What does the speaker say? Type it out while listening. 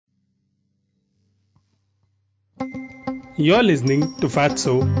You're listening to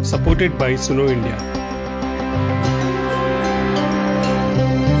Fatso, supported by Suno India.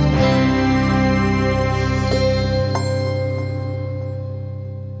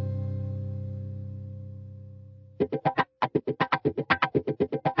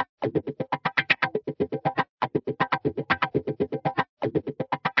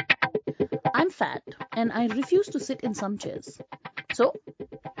 I'm fat and I refuse to sit in some chairs. So,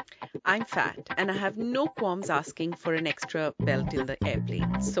 I'm fat and I have no qualms asking for an extra belt in the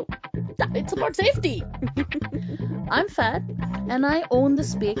airplane. So, it's about safety. I'm fat and I own the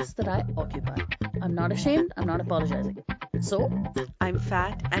space that I occupy. I'm not ashamed, I'm not apologizing. So, I'm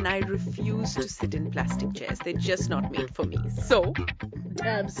fat and I refuse to sit in plastic chairs. They're just not made for me. So,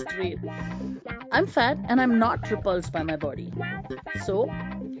 damn straight. I'm fat and I'm not repulsed by my body. So,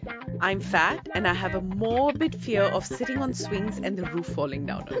 I'm fat and I have a morbid fear of sitting on swings and the roof falling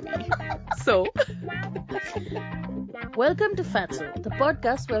down on me. So, welcome to Fatso, the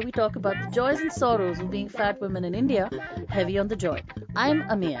podcast where we talk about the joys and sorrows of being fat women in India, heavy on the joy. I'm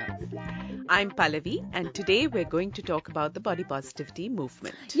Amia. I'm Pallavi and today we're going to talk about the body positivity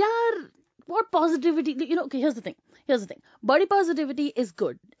movement. Yeah, what positivity? Okay, here's the thing. Body positivity is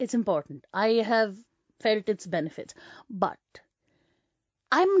good. It's important. I have felt its benefits. But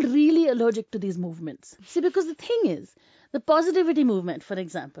I'm really allergic to these movements. See, because the thing is, the positivity movement, for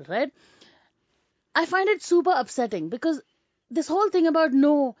example, right? I find it super upsetting because this whole thing about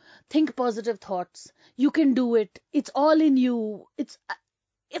no, think positive thoughts, you can do it, it's all in you.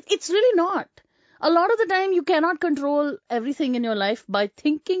 It's really not. A lot of the time, you cannot control everything in your life by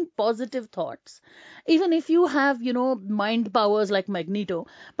thinking positive thoughts, even if you have, mind powers like Magneto.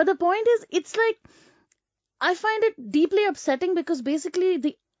 But the point is, it's like I find it deeply upsetting because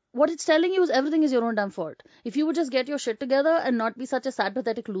basically what it's telling you is everything is your own damn fault. If you would just get your shit together and not be such a sad,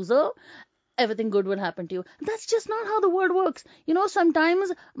 pathetic loser, everything good will happen to you. That's just not how the world works.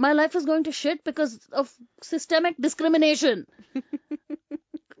 Sometimes my life is going to shit because of systemic discrimination.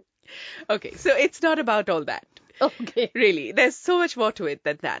 Okay, so it's not about all that. Okay. Really, there's so much more to it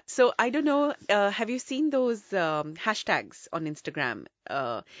than that. So I don't know, have you seen those hashtags on Instagram?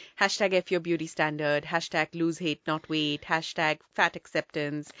 Hashtag F your beauty standard, hashtag lose hate not weight, hashtag fat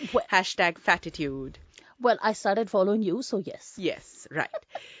acceptance, Well, hashtag fatitude. well, I started following you, so yes. Yes, right.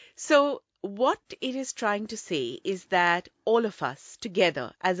 So what it is trying to say is that all of us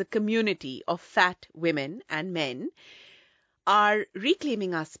together as a community of fat women and men are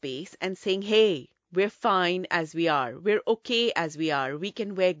reclaiming our space and saying, hey, we're fine as we are. We're okay as we are. We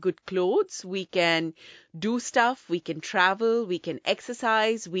can wear good clothes. We can do stuff. We can travel. We can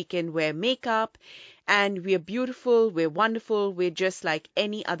exercise. We can wear makeup. And we're beautiful. We're wonderful. We're just like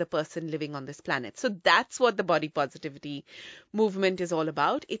any other person living on this planet. So that's what the body positivity movement is all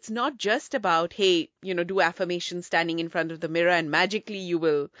about. It's not just about, hey, do affirmations standing in front of the mirror and magically you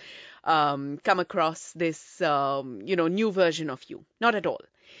will come across this, new version of you. Not at all.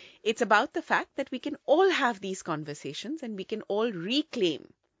 It's about the fact that we can all have these conversations and we can all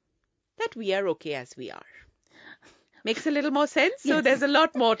reclaim that we are okay as we are. Makes a little more sense? Yes. So there's a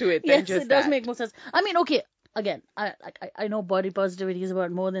lot more to it than Yes, just it does that. make more sense. I mean, okay, again, I know body positivity is about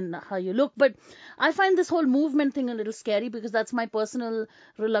more than how you look, but I find this whole movement thing a little scary because that's my personal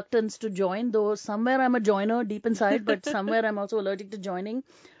reluctance to join, though somewhere I'm a joiner deep inside, but somewhere I'm also allergic to joining,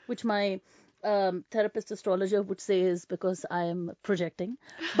 which my therapist astrologer would say is because I am projecting.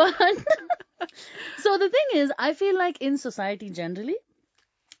 But so the thing is, I feel like in society generally,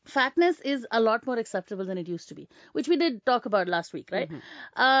 fatness is a lot more acceptable than it used to be, which we did talk about last week, right?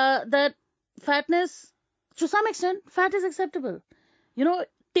 That fatness, to some extent, fat is acceptable.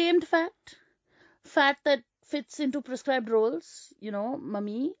 Tamed fat that fits into prescribed roles,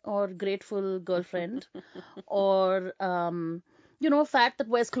 mummy or grateful girlfriend, or, fat that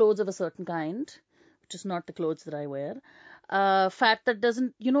wears clothes of a certain kind, which is not the clothes that I wear. Fat that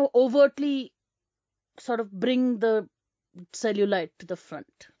doesn't, overtly sort of bring the cellulite to the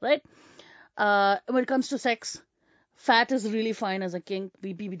front, right? When it comes to sex, fat is really fine as a kink.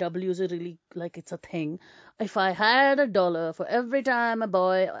 BBWs are really like it's a thing. If I had $1 for every time a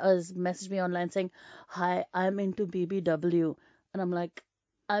boy has messaged me online saying, "Hi, I'm into BBW," and I'm like,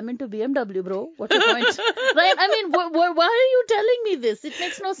 "I'm into BMW, bro. What's your point?" Right? I mean, why are you telling me this? It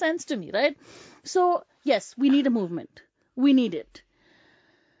makes no sense to me, right? So yes, we need a movement. We need it.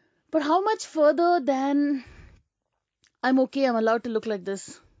 But how much further than I'm okay, I'm allowed to look like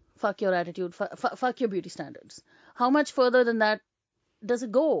this. Fuck your attitude. Fuck your beauty standards. How much further than that does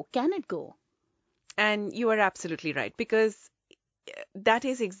it go? Can it go? And you are absolutely right, because that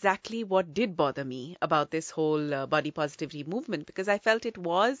is exactly what did bother me about this whole body positivity movement, because I felt it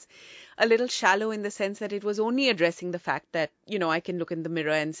was a little shallow in the sense that it was only addressing the fact that, I can look in the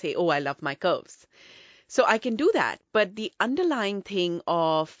mirror and say, oh, I love my curves. So I can do that. But the underlying thing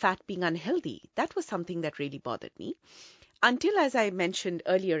of fat being unhealthy, that was something that really bothered me. Until, as I mentioned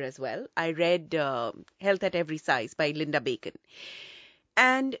earlier as well, I read Health at Every Size by Linda Bacon.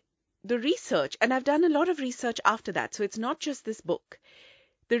 And the research, and I've done a lot of research after that, so it's not just this book.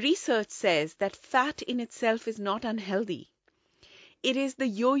 The research says that fat in itself is not unhealthy. It is the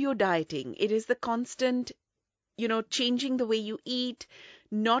yo-yo dieting. It is the constant, changing the way you eat,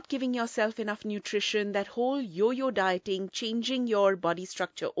 not giving yourself enough nutrition, that whole yo-yo dieting, changing your body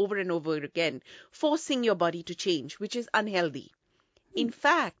structure over and over again, forcing your body to change, which is unhealthy. In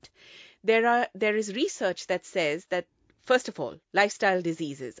fact, there is research that says that, first of all, lifestyle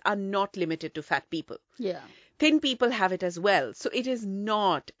diseases are not limited to fat people. Yeah. Thin people have it as well. So it is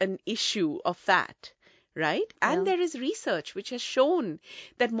not an issue of fat, right? And Yeah. there is research which has shown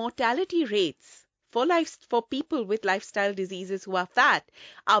that mortality rates for people with lifestyle diseases who are fat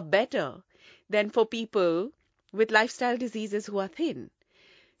are better than for people with lifestyle diseases who are thin.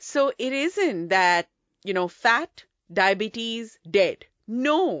 So it isn't that, fat, diabetes, dead.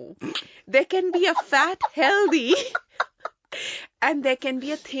 No, there can be a fat healthy and there can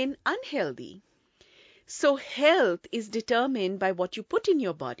be a thin unhealthy. So health is determined by what you put in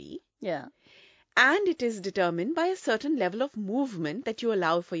your body, Yeah. and it is determined by a certain level of movement that you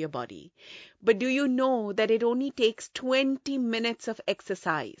allow for your body. But do you know that it only takes 20 minutes of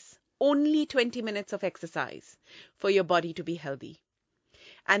exercise, only 20 minutes of exercise for your body to be healthy?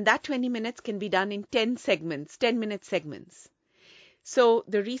 And that 20 minutes can be done in 10 segments, 10-minute segments. So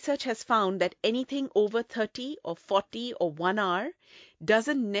the research has found that anything over 30 or 40 or 1 hour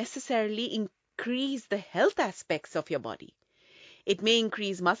doesn't necessarily increase the health aspects of your body. It may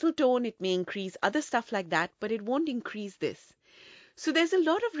increase muscle tone, it may increase other stuff like that, but it won't increase this. So there's a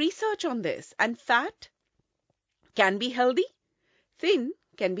lot of research on this, and fat can be healthy, thin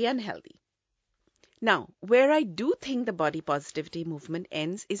can be unhealthy. Now, where I do think the body positivity movement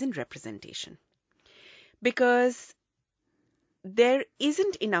ends is in representation. Because there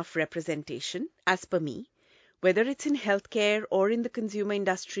isn't enough representation, as per me, whether it's in healthcare or in the consumer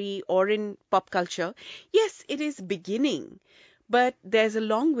industry or in pop culture. Yes, it is beginning, but there's a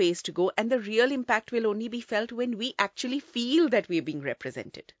long ways to go, and the real impact will only be felt when we actually feel that we're being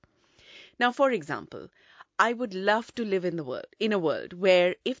represented. Now, for example, I would love to live in a world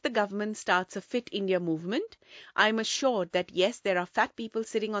where if the government starts a Fit India movement, I'm assured that yes, there are fat people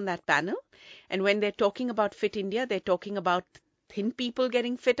sitting on that panel, and when they're talking about Fit India, they're talking about thin people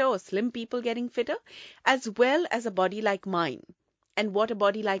getting fitter or slim people getting fitter, as well as a body like mine, and what a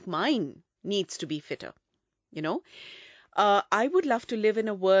body like mine needs to be fitter. You know, I would love to live in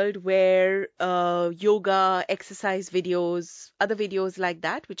a world where yoga, exercise videos, other videos like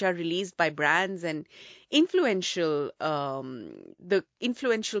that, which are released by brands and the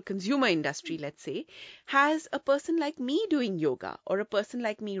influential consumer industry, let's say, has a person like me doing yoga, or a person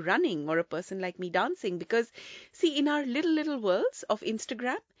like me running, or a person like me dancing. Because, see, in our little worlds of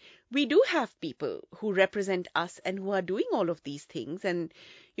Instagram, we do have people who represent us and who are doing all of these things and,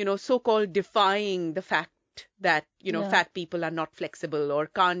 so-called defying the fact that, Yeah. fat people are not flexible or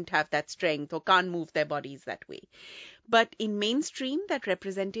can't have that strength or can't move their bodies that way. But in mainstream, that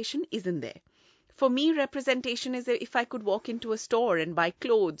representation isn't there. For me, representation is if I could walk into a store and buy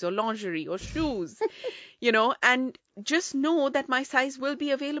clothes or lingerie or shoes, and just know that my size will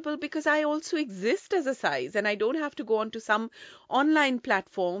be available because I also exist as a size, and I don't have to go onto some online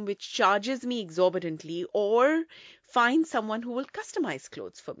platform which charges me exorbitantly or find someone who will customize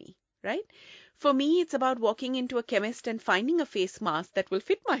clothes for me, right? For me, it's about walking into a chemist and finding a face mask that will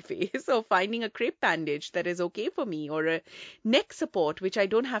fit my face, or finding a crepe bandage that is okay for me, or a neck support which I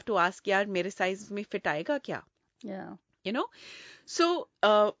don't have to ask, yaar, mere size mein fit aayega kya? Yeah. So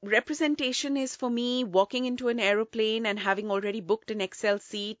representation is for me walking into an aeroplane and having already booked an XL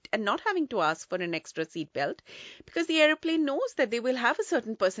seat and not having to ask for an extra seat belt, because the aeroplane knows that they will have a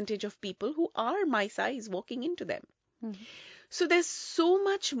certain percentage of people who are my size walking into them. Mhm. So there's so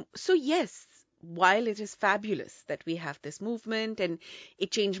much. So yes, while it is fabulous that we have this movement and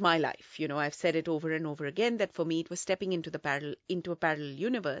it changed my life, I've said it over and over again that for me it was stepping into a parallel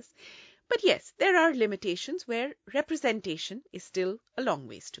universe. But yes, there are limitations where representation is still a long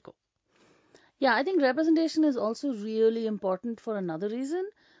ways to go. Yeah, I think representation is also really important for another reason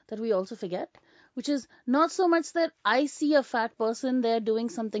that we also forget, which is not so much that I see a fat person there doing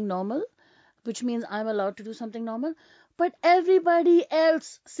something normal, which means I'm allowed to do something normal. But everybody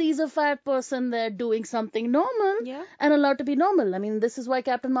else sees a fat person there doing something normal Yeah. and allowed to be normal. I mean, this is why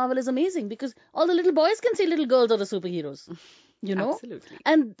Captain Marvel is amazing, because all the little boys can see little girls are the superheroes, you know? Absolutely.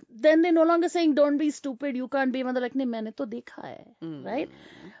 And then they're no longer saying, don't be stupid, you can't be. They're like, nahi, maine to dekha hai, right?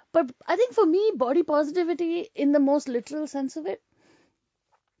 But I think for me, body positivity in the most literal sense of it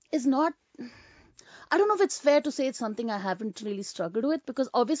is not. I don't know if it's fair to say it's something I haven't really struggled with, because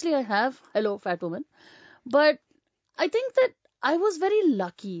obviously I have. Hello, fat woman. But I think that I was very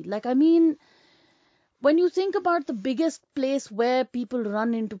lucky. Like, I mean, when you think about the biggest place where people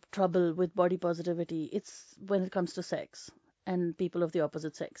run into trouble with body positivity, it's when it comes to sex and people of the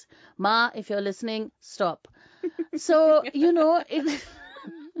opposite sex. Ma, if you're listening, stop. So, it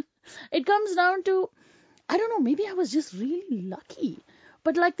it comes down to, I don't know, maybe I was just really lucky.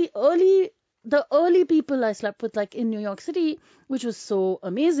 But like the early people I slept with, like in New York City, which was so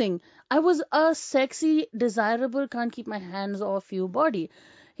amazing, I was a sexy, desirable, can't keep my hands off you body.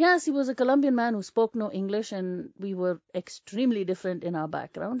 Yes, he was a Colombian man who spoke no English, and we were extremely different in our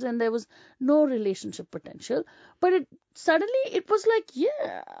backgrounds, and there was no relationship potential. But it was like,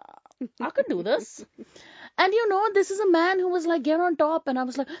 yeah, I can do this. And this is a man who was like, get on top, and I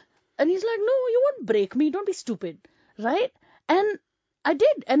was like, and he's like, no, you won't break me, don't be stupid, right? And I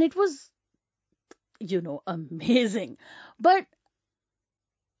did, and it was, amazing. But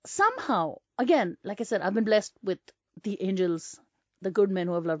somehow, again, like I said, I've been blessed with the angels, the good men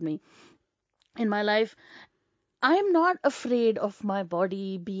who have loved me in my life. I'm not afraid of my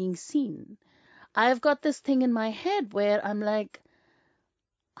body being seen. I've got this thing in my head where I'm like,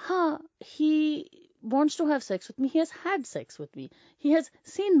 he wants to have sex with me. He has had sex with me. He has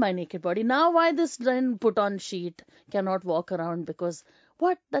seen my naked body. Now, why this then put on sheet cannot walk around? Because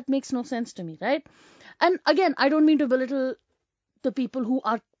what? That makes no sense to me, right? And again, I don't mean to belittle the people who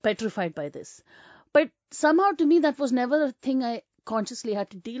are petrified by this. But somehow to me, that was never a thing I consciously had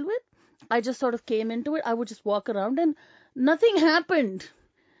to deal with. I just sort of came into it. I would just walk around and nothing happened,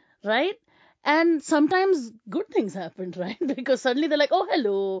 right? And sometimes good things happened, right? Because suddenly they're like, oh,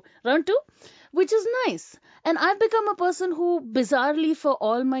 hello, round two, which is nice. And I've become a person who, bizarrely, for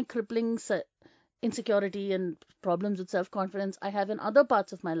all my crippling insecurity and problems with self-confidence I have in other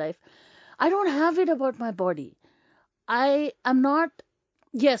parts of my life, I don't have it about my body. I am not.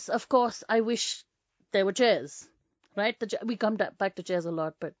 Yes, of course, I wish there were chairs, right? We come back to chairs a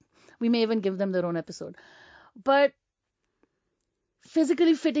lot, but we may even give them their own episode. But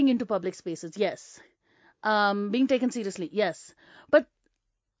physically fitting into public spaces, yes. Being taken seriously, yes. But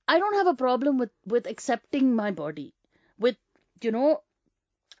I don't have a problem with accepting my body. With, you know,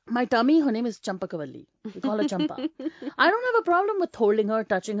 my tummy, her name is Champakavalli. We call her Champa. I don't have a problem with holding her,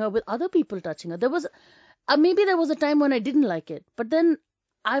 touching her, with other people touching her. Maybe there was a time when I didn't like it, but then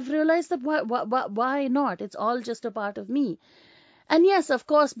I've realized that why not? It's all just a part of me. And yes, of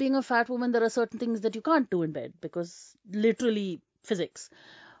course, being a fat woman, there are certain things that you can't do in bed because literally physics.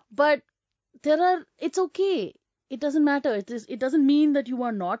 But it's okay. It doesn't matter. It doesn't mean that you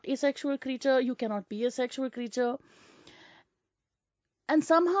are not a sexual creature. You cannot be a sexual creature. And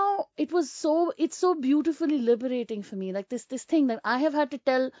somehow it's so beautifully liberating for me. Like this thing that I have had to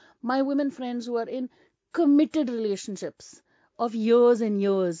tell my women friends who are in committed relationships of years and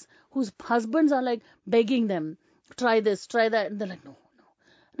years, whose husbands are like begging them, try this, try that, and they're like, no, no.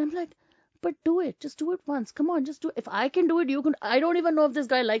 And I'm like, but do it. Just do it once. Come on, just do it. If I can do it, you can. I don't even know if this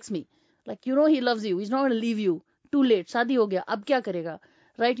guy likes me. Like, he loves you. He's not going to leave you. Too late. Shadi ho gaya. Ab kya karega?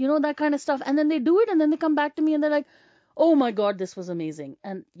 Right? That kind of stuff. And then they do it, and then they come back to me and they're like, oh my God, this was amazing.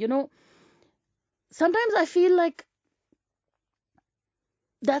 And, sometimes I feel like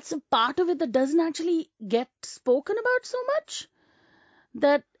that's a part of it that doesn't actually get spoken about so much.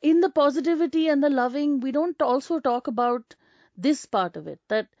 That in the positivity and the loving, we don't also talk about this part of it.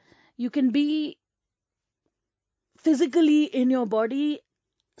 That you can be physically in your body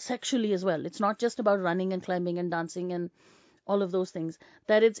sexually as well. It's not just about running and climbing and dancing and all of those things.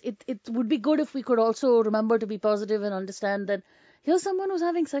 That it would be good if we could also remember to be positive and understand that here's someone who's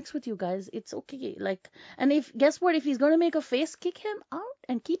having sex with you guys. It's okay. Like, and guess what? If he's going to make a face, kick him out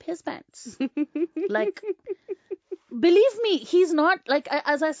and keep his pants. Like, believe me, he's not, like,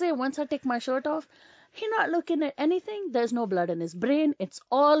 as I say, once I take my shirt off, he's not looking at anything. There's no blood in his brain. It's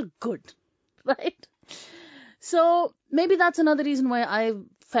all good. Right? So maybe that's another reason why I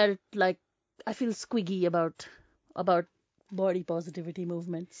felt like I feel squiggy about body positivity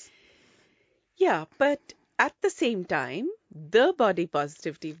movements. Yeah, but at the same time, the body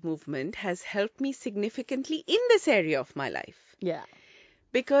positivity movement has helped me significantly in this area of my life. Yeah.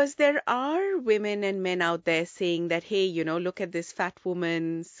 Because there are women and men out there saying that, hey, look at this fat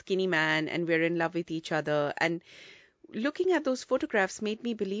woman, skinny man, and we're in love with each other. And looking at those photographs made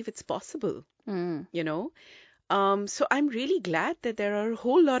me believe it's possible, Mm. you know. So I'm really glad that there are a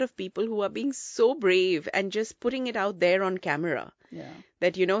whole lot of people who are being so brave and just putting it out there on camera. Yeah.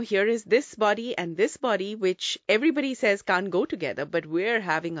 That, here is this body and this body, which everybody says can't go together, but we're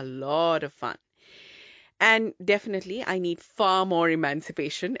having a lot of fun. And definitely, I need far more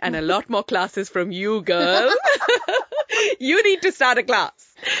emancipation and a lot more classes from you, girl. You need to start a class.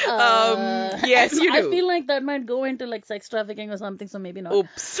 Yes, you do. I feel like that might go into like sex trafficking or something, so maybe not.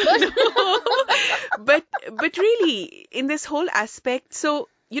 Oops. But really, in this whole aspect, so,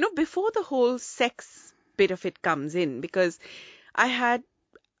 before the whole sex bit of it comes in, because I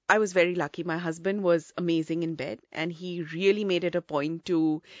was very lucky. My husband was amazing in bed, and he really made it a point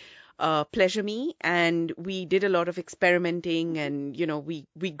to pleasure me, and we did a lot of experimenting, and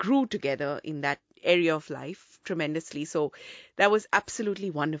we grew together in that area of life tremendously. So that was absolutely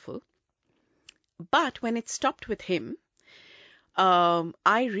wonderful. But when it stopped with him,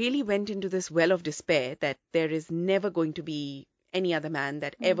 I really went into this well of despair that there is never going to be any other man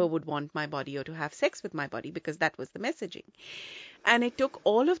that ever would want my body or to have sex with my body, because that was the messaging. And it took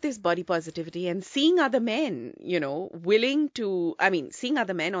all of this body positivity and seeing other men, seeing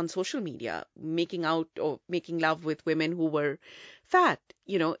other men on social media making out or making love with women who were fat,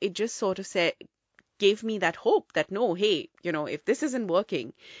 it just sort of gave me that hope that no, hey, if this isn't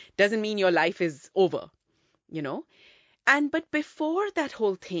working, doesn't mean your life is over, but before that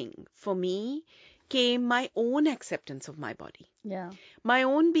whole thing, for me, came my own acceptance of my body. Yeah. My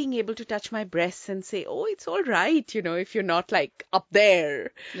own being able to touch my breasts and say, oh, it's all right, if you're not like up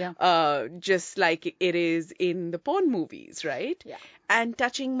there, Yeah. just like it is in the porn movies, right? Yeah. And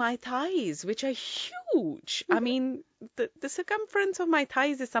touching my thighs, which are huge. I mean, the circumference of my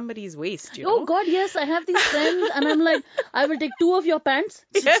thighs is somebody's waist, Oh God, yes, I have these friends, and I'm like, I will take two of your pants,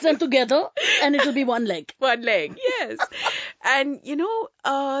 stitch them together, and it will be one leg. One leg, yes. And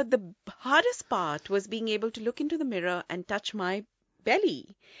the hardest part was being able to look into the mirror and touch my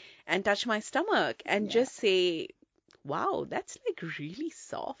belly and touch my stomach and just say, wow, that's like really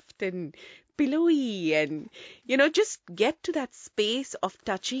soft and pillowy, and just get to that space of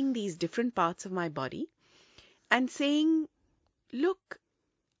touching these different parts of my body and saying, look,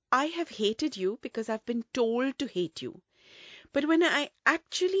 I have hated you because I've been told to hate you. But when I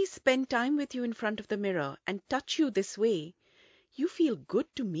actually spend time with you in front of the mirror and touch you this way, you feel good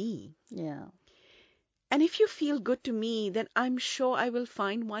to me. Yeah. And if you feel good to me, then I'm sure I will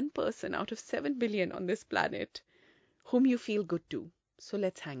find one person out of 7 billion on this planet whom you feel good to. So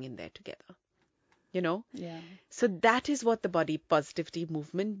let's hang in there together. Yeah. So that is what the body positivity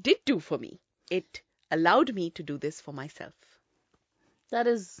movement did do for me. It allowed me to do this for myself. That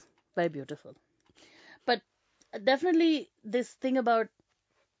is very beautiful. But definitely this thing about,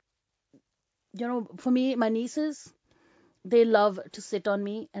 for me, my nieces, they love to sit on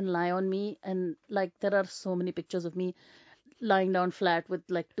me and lie on me. And like, there are so many pictures of me lying down flat with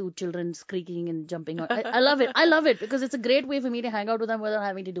like two children squeaking and jumping on. I love it. I love it because it's a great way for me to hang out with them without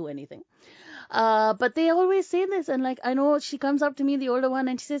having to do anything. But they always say this, and like, I know she comes up to me, the older one,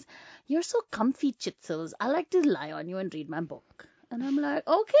 and she says, "You're so comfy, Chitsels. I like to lie on you and read my book." And I'm like,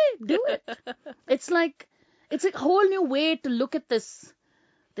 okay, do it. It's like, it's a whole new way to look at this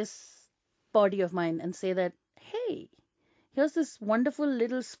body of mine and say that, hey, here's this wonderful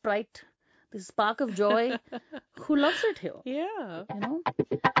little sprite, this spark of joy, who loves it here. Yeah.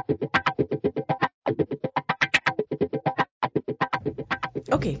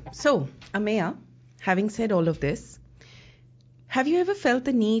 Okay, so Ameya, having said all of this, have you ever felt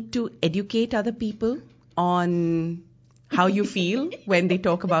the need to educate other people on how you feel when they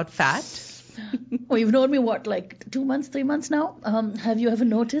talk about fat? Well, you've known me, what, like 2 months, 3 months now? Have you ever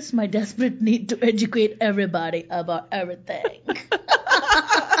noticed my desperate need to educate everybody about everything?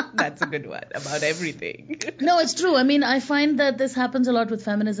 That's a good one, about everything. No, it's true. I mean, I find that this happens a lot with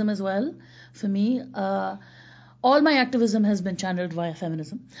feminism as well. For me, all my activism has been channeled via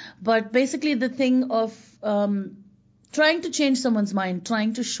feminism. But basically, the thing of trying to change someone's mind,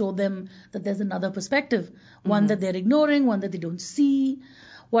 trying to show them that there's another perspective, one that they're ignoring, one that they don't see,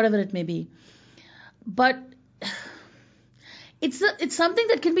 whatever it may be. But it's something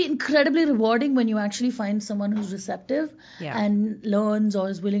that can be incredibly rewarding when you actually find someone who's receptive and learns or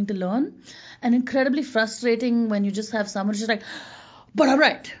is willing to learn, and incredibly frustrating when you just have someone who's just like, but I'm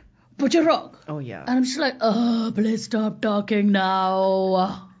right, but you're wrong. Oh, yeah. And I'm just like, oh, please stop talking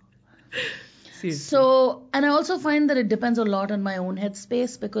now. Seriously. So, and I also find that it depends a lot on my own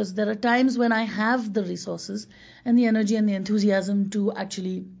headspace, because there are times when I have the resources and the energy and the enthusiasm to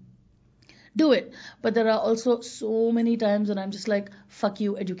actually do it. But there are also so many times when I'm just like, fuck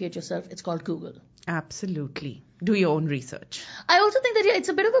you, educate yourself. It's called Google. Absolutely. Do your own research. I also think that, yeah, it's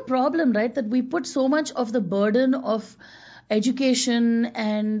a bit of a problem, right? That we put so much of the burden of education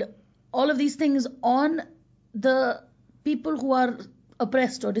and all of these things on the people who are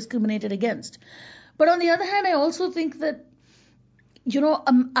oppressed or discriminated against. But on the other hand, I also think that,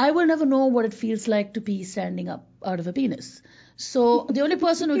 I will never know what it feels like to pee standing up out of a penis. So the only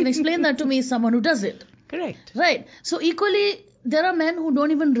person who can explain that to me is someone who does it. Correct. Right. So equally, there are men who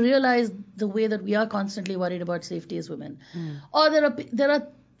don't even realize the way that we are constantly worried about safety as women. Or there are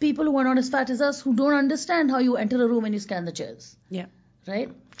people who are not as fat as us who don't understand how you enter a room and you scan the chairs. Yeah. Right?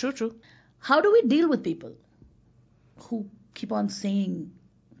 True. How do we deal with people who keep on saying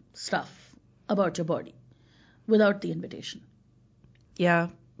stuff about your body without the invitation? Yeah.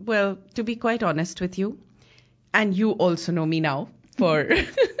 Well, to be quite honest with you, and you also know me now for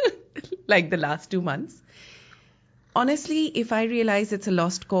like the last 2 months. Honestly, if I realize it's a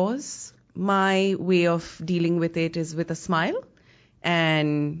lost cause, my way of dealing with it is with a smile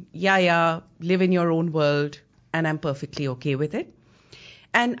and live in your own world, and I'm perfectly okay with it.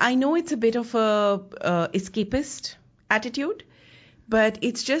 And I know it's a bit of a escapist attitude, but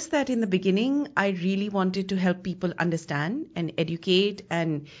it's just that in the beginning, I really wanted to help people understand and educate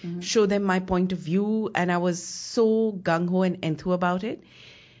and show them my point of view. And I was so gung-ho and enthu about it.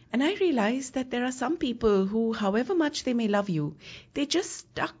 And I realized that there are some people who, however much they may love you, they just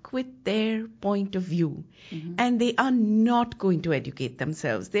stuck with their point of view. And they are not going to educate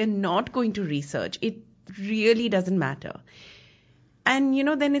themselves. They're not going to research. It really doesn't matter. And,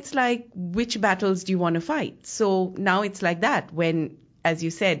 then it's like, which battles do you want to fight? So now it's like that. When, as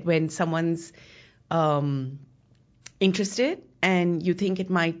you said, when someone's interested and you think it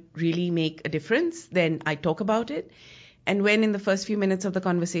might really make a difference, then I talk about it. And when in the first few minutes of the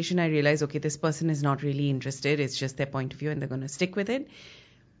conversation, I realize, okay, this person is not really interested. It's just their point of view and they're going to stick with it.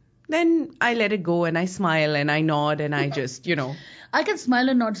 Then I let it go and I smile and I nod and I just, I can smile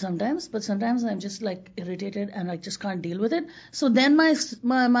and nod sometimes, but sometimes I'm just like irritated and I just can't deal with it. So then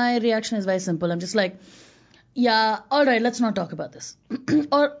my reaction is very simple. I'm just like, yeah, all right, let's not talk about this.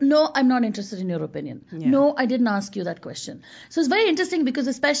 Or, no, I'm not interested in your opinion. Yeah. No, I didn't ask you that question. So it's very interesting because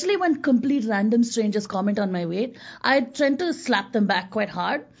especially when complete random strangers comment on my weight, I tend to slap them back quite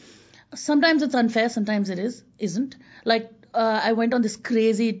hard. Sometimes it's unfair, sometimes it isn't. Like, I went on this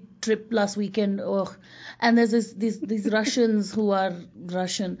crazy trip last weekend, and there's these Russians who are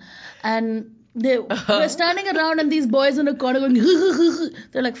Russian, and we're standing around and these boys in a corner going,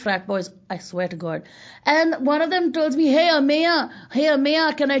 they're like frat boys, I swear to God. And one of them tells me, hey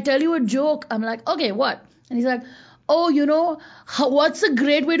Ameya, can I tell you a joke? I'm like, okay, what? And he's like, oh, what's a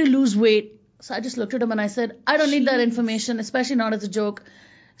great way to lose weight? So I just looked at him and I said, I don't need that information, especially not as a joke.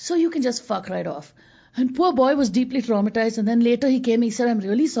 So you can just fuck right off. And poor boy was deeply traumatized. And then later he came, he said, I'm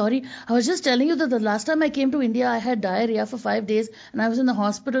really sorry. I was just telling you that the last time I came to India, I had diarrhea for 5 days and I was in the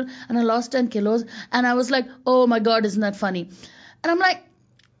hospital and I lost 10 kilos. And I was like, oh my God, isn't that funny? And I'm like,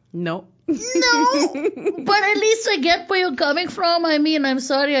 no, but at least I get where you're coming from. I mean, I'm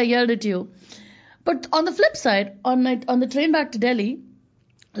sorry I yelled at you. But on the flip side, on the train back to Delhi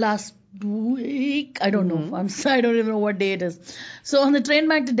last week, I don't know. I don't even know what day it is. So on the train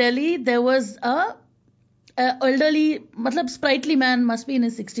back to Delhi, there was a elderly, sprightly man, must be in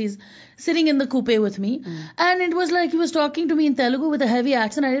his 60s, sitting in the coupe with me. And it was like he was talking to me in Telugu with a heavy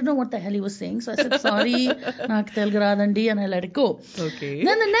accent. I didn't know what the hell he was saying. So I said, sorry, nak Telugu radandi, and I let it go. Okay.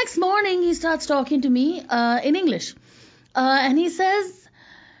 Then the next morning, he starts talking to me in English. And he says,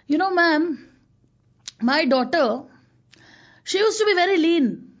 ma'am, my daughter, she used to be very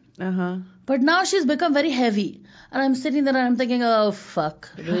lean. But now she's become very heavy. And I'm sitting there and I'm thinking, oh, fuck,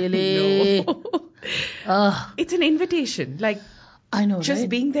 really? No. It's an invitation. Like, I know, just right?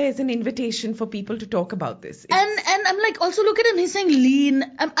 being there is an invitation for people to talk about this. And I'm like, also look at him, he's saying lean.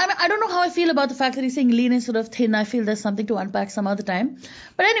 I don't know how I feel about the fact that he's saying lean instead of thin. I feel there's something to unpack some other time.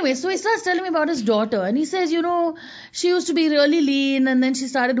 But anyway, so he starts telling me about his daughter. And he says, she used to be really lean and then she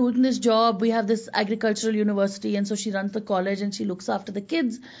started doing this job. We have this agricultural university and so she runs the college and she looks after the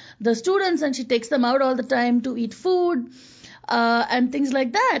kids, the students, and she takes them out all the time to eat food and things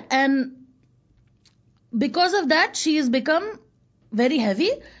like that. And because of that, she has become very heavy.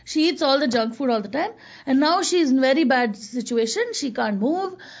 She eats all the junk food all the time. And now she's in very bad situation. She can't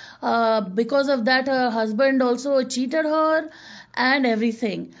move. Because of that, her husband also cheated her. and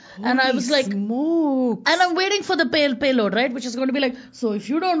everything. And I was like, smokes. and I'm waiting for the payload, right? Which is going to be like, so if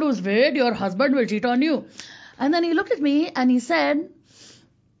you don't lose weight, your husband will cheat on you. And then he looked at me and he said,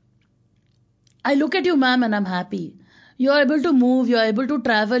 I look at you, ma'am, and I'm happy. You're able to move, you're able to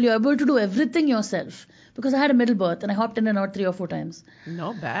travel, you're able to do everything yourself. Because I had a middle birth and I hopped in and out 3 or 4 times.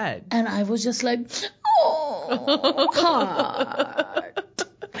 Not bad. And I was just like, oh, heart.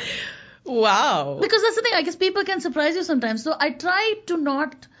 Wow. Because that's the thing, I guess people can surprise you sometimes. So I try to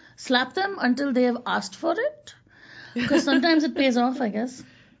not slap them until they have asked for it. Because sometimes it pays off, I guess.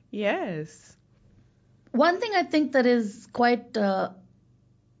 Yes. One thing I think that is quite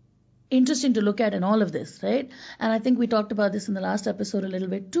interesting to look at in all of this, right? And I think we talked about this in the last episode a little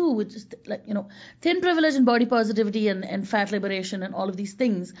bit too, which is like, thin privilege and body positivity and fat liberation and all of these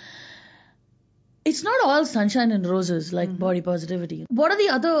things. It's not all sunshine and roses like body positivity. What are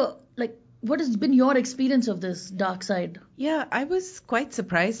the other, what has been your experience of this dark side? Yeah, I was quite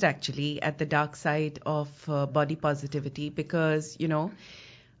surprised actually at the dark side of body positivity because,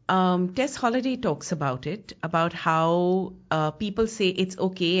 Tess Holliday talks about it, about how people say it's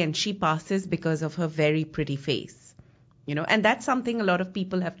okay and she passes because of her very pretty face, and that's something a lot of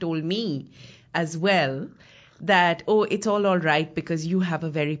people have told me as well, that, oh, it's all right because you have a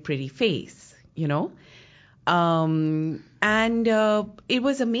very pretty face, and it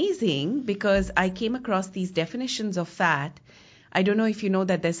was amazing because I came across these definitions of fat. I don't know if you know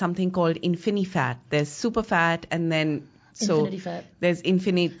that there's something called infinity fat. There's super fat and then Infinity fat. There's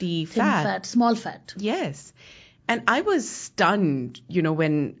infinity Thin fat, small fat. Yes. And I was stunned,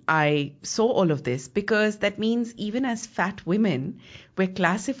 when I saw all of this, because that means even as fat women, we're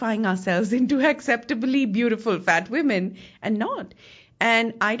classifying ourselves into acceptably beautiful fat women and not.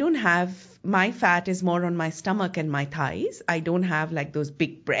 And I don't have, my fat is more on my stomach and my thighs. I don't have like those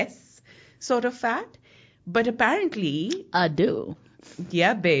big breasts sort of fat. But apparently... I do.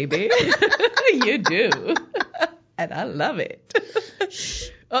 Yeah, baby. You do. And I love it.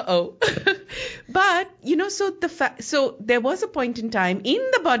 Uh-oh. But, so there was a point in time in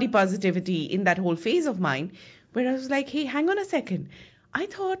the body positivity, in that whole phase of mine, where I was like, hey, hang on a second. I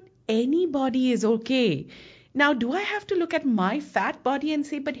thought any body is okay. Now, do I have to look at my fat body and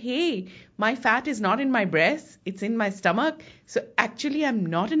say, but hey, my fat is not in my breasts, it's in my stomach. So actually, I'm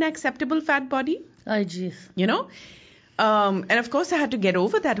not an acceptable fat body. Oh, jeez. And of course, I had to get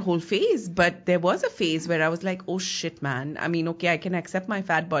over that whole phase. But there was a phase where I was like, oh, shit, man. I mean, okay, I can accept my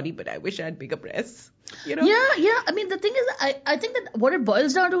fat body, but I wish I had bigger breasts. Yeah. I mean, the thing is, I think that what it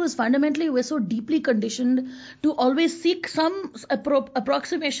boils down to is fundamentally we're so deeply conditioned to always seek some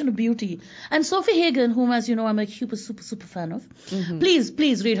approximation of beauty. And Sophie Hagen, whom, as you know, I'm a super fan of,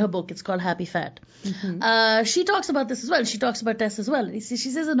 please read her book. It's called Happy Fat. She talks about this as well. She talks about Tess as well. She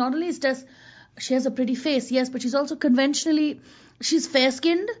says that not only is Tess, she has a pretty face, yes, but she's also she's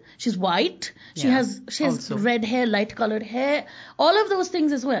fair-skinned, she's white, she has also red hair, light-colored hair, all of those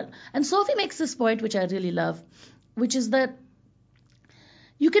things as well. And Sophie makes this point, which I really love, which is that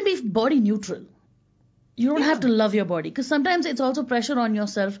you can be body neutral. You don't have to love your body, because sometimes it's also pressure on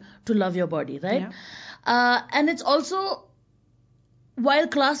yourself to love your body, right? And it's also, while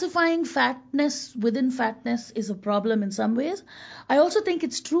classifying fatness within fatness is a problem in some ways, I also think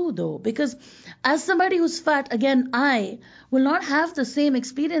it's true though, because as somebody who's fat, again, I will not have the same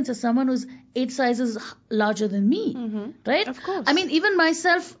experience as someone who's 8 sizes larger than me, right? Of course. I mean, even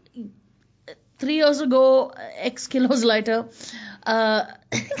myself, 3 years ago, X kilos lighter,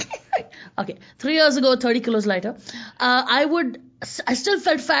 3 years ago, 30 kilos lighter, I still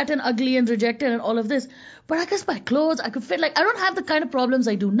felt fat and ugly and rejected and all of this. But I guess my clothes, I could fit, I don't have the kind of problems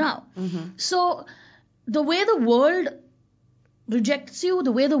I do now. So the way the world rejects you,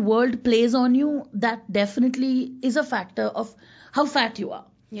 the way the world plays on you, that definitely is a factor of how fat you are.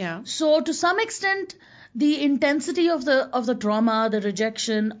 Yeah. So to some extent, the intensity of the trauma, the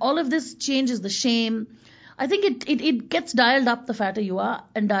rejection, all of this changes, the shame. I think it gets dialed up the fatter you are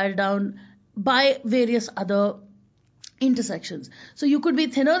and dialed down by various other intersections. So you could be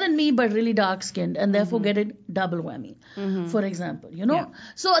thinner than me but really dark skinned and therefore get a double whammy, for example,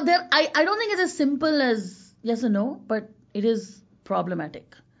 So I don't think it's as simple as yes or no, but it is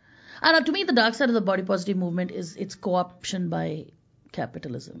problematic. And to me, the dark side of the body positive movement is its co-option by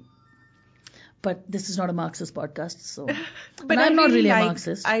capitalism. But this is not a Marxist podcast, so but I'm not really a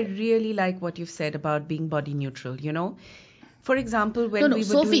Marxist. I really like what you've said about being body neutral, For example, when we were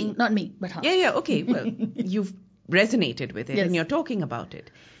Sophie, doing... not me, but her. Yeah, okay. Well, you've resonated with it and you're talking about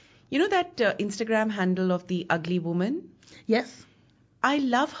it. You know that Instagram handle of the ugly woman? Yes. I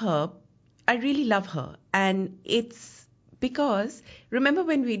love her. I really love her. And it's because, remember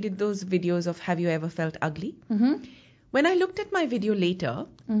when we did those videos of Have You Ever Felt Ugly? When I looked at my video later,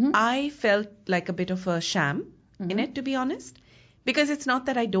 I felt like a bit of a sham in it, to be honest, because it's not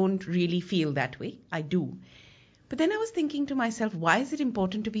that I don't really feel that way. I do. But then I was thinking to myself, why is it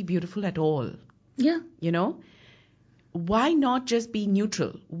important to be beautiful at all? Yeah. You know? Why not just be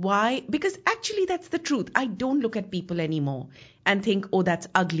neutral? Why? Because actually that's the truth. I don't look at people anymore and think, oh, that's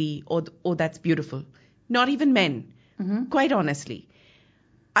ugly, or oh, that's beautiful. Not even men, quite honestly.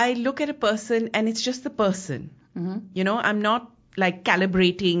 I look at a person and it's just the person. You know, I'm not like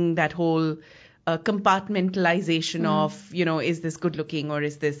calibrating that whole compartmentalization of, you know, is this good looking or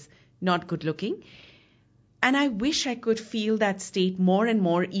is this not good looking? And I wish I could feel that state more and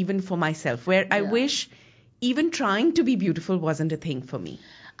more, even for myself, where I wish even trying to be beautiful wasn't a thing for me.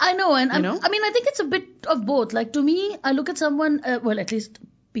 I know, and You know? I mean, I think it's a bit of both. Like, to me, I look at someone, well, at least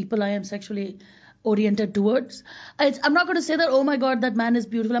people I am sexually oriented towards. I'm not going to say that, oh my God, that man is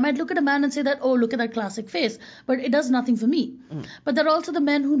beautiful. I might look at a man and say that, oh, look at that classic face. But it does nothing for me. But there are also the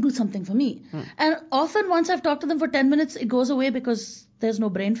men who do something for me. And often, once I've talked to them for 10 minutes, it goes away because there's no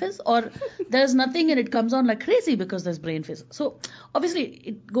brain fizz, or there's nothing and it comes on like crazy because there's brain fizz. So obviously,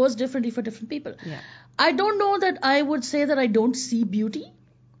 it goes differently for different people. Yeah. I don't know that I would say that I don't see beauty.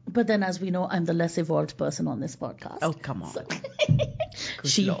 But then, as we know, I'm the less evolved person on this podcast. Oh, come on. So Good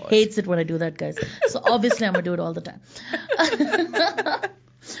she Lord. hates it when I do that, guys. So obviously, I'm gonna do it all the time.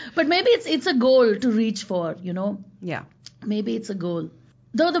 But maybe it's a goal to reach for, you know. Yeah. Maybe it's a goal.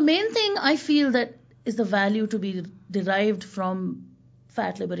 Though the main thing I feel that is the value to be derived from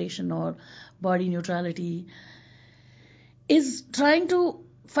fat liberation or body neutrality is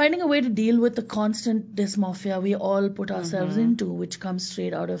finding a way to deal with the constant dysmorphia we all put ourselves into, which comes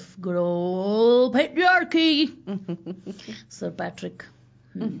straight out of good old patriarchy. Sir Patrick.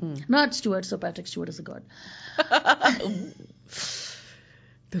 Not Stuart. Sir Patrick Stewart is a god.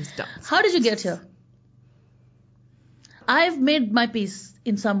 Those dance. How did you get here? I've made my peace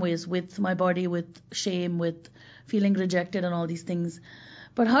in some ways with my body, with shame, with feeling rejected and all these things.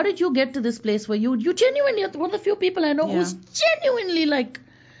 But how did you get to this place where you genuinely are one of the few people I know who's genuinely like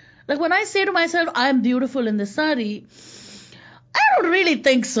when I say to myself, I'm beautiful in this sari, I don't really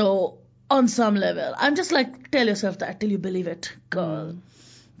think so on some level. I'm just like, tell yourself that till you believe it, girl.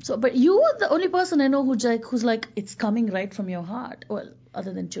 So, but you are the only person I know who's like, it's coming right from your heart. Well,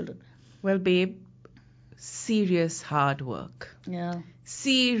 other than children. Well, babe, serious hard work. Yeah.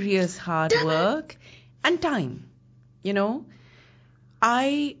 Serious hard work and time. You know,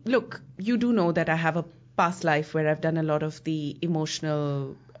 you do know that I have a past life where I've done a lot of the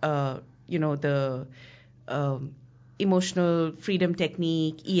emotional, the emotional freedom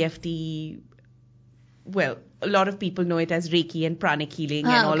technique, EFT. Well, a lot of people know it as Reiki and pranic healing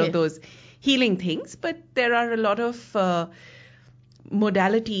and all of those healing things. But there are a lot of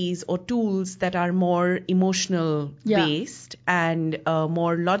modalities or tools that are more emotional based and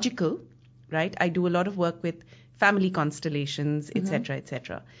more logical, right? I do a lot of work with family constellations, etc.,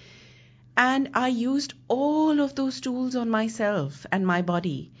 etc. And I used all of those tools on myself and my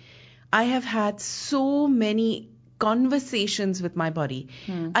body. I have had so many conversations with my body.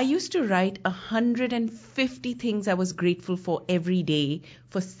 I used to write 150 things I was grateful for every day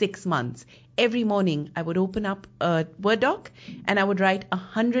for 6 months. Every morning I would open up a Word doc and I would write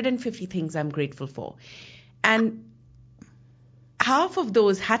 150 things I'm grateful for. And half of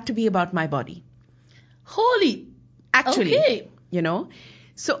those had to be about my body. Holy. Actually, okay. You know.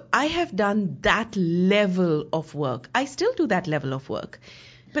 So I have done that level of work. I still do that level of work.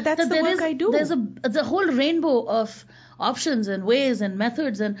 But that's the work I do. There's a whole rainbow of options and ways and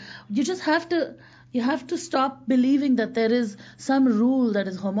methods, and you just have to stop believing that there is some rule that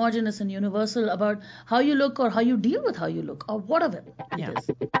is homogeneous and universal about how you look or how you deal with how you look or whatever it is.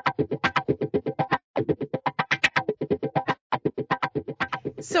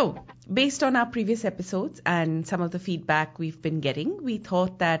 So, based on our previous episodes and some of the feedback we've been getting, we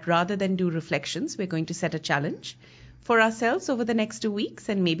thought that rather than do reflections, we're going to set a challenge for ourselves over the next 2 weeks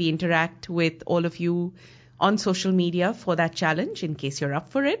and maybe interact with all of you on social media for that challenge in case you're up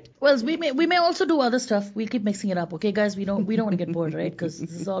for it. Well, we may also do other stuff. We'll keep mixing it up, okay, guys? We don't want to get bored, right? Because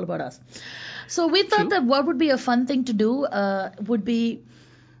this is all about us. So we thought that what would be a fun thing to do would be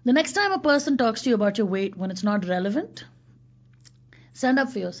the next time a person talks to you about your weight when it's not relevant, stand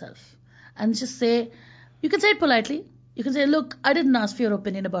up for yourself and just say, you can say it politely. You can say, look, I didn't ask for your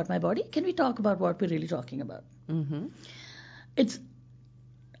opinion about my body. Can we talk about what we're really talking about? It's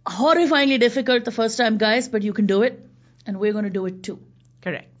horrifyingly difficult the first time, guys, but you can do it. And we're going to do it too.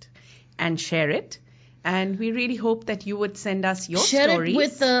 Correct. And share it. And we really hope that you would send us your share stories. Share it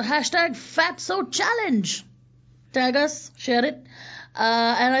with the hashtag FatSoChallenge. Tag us, share it.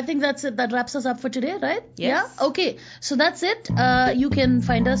 And I think that's it. That wraps us up for today, right? Yes. Yeah? Okay. So that's it. You can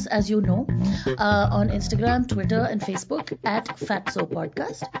find us, as you know, on Instagram, Twitter, and Facebook at Fatso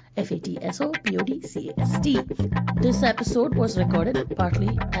Podcast. FATSOPODCAST. This episode was recorded partly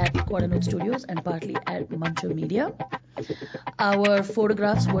at Quadanote Studios and partly at Mancho Media. Our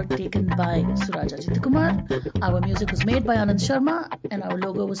photographs were taken by Suraj Ajit Kumar. Our music was made by Anand Sharma, and our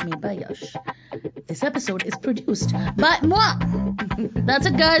logo was made by Yash. This episode is produced by moi. That's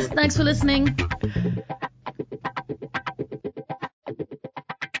it, guys. Thanks for listening.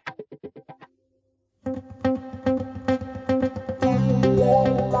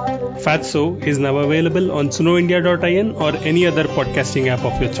 Fatso is now available on sunoindia.in or any other podcasting app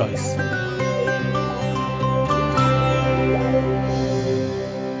of your choice.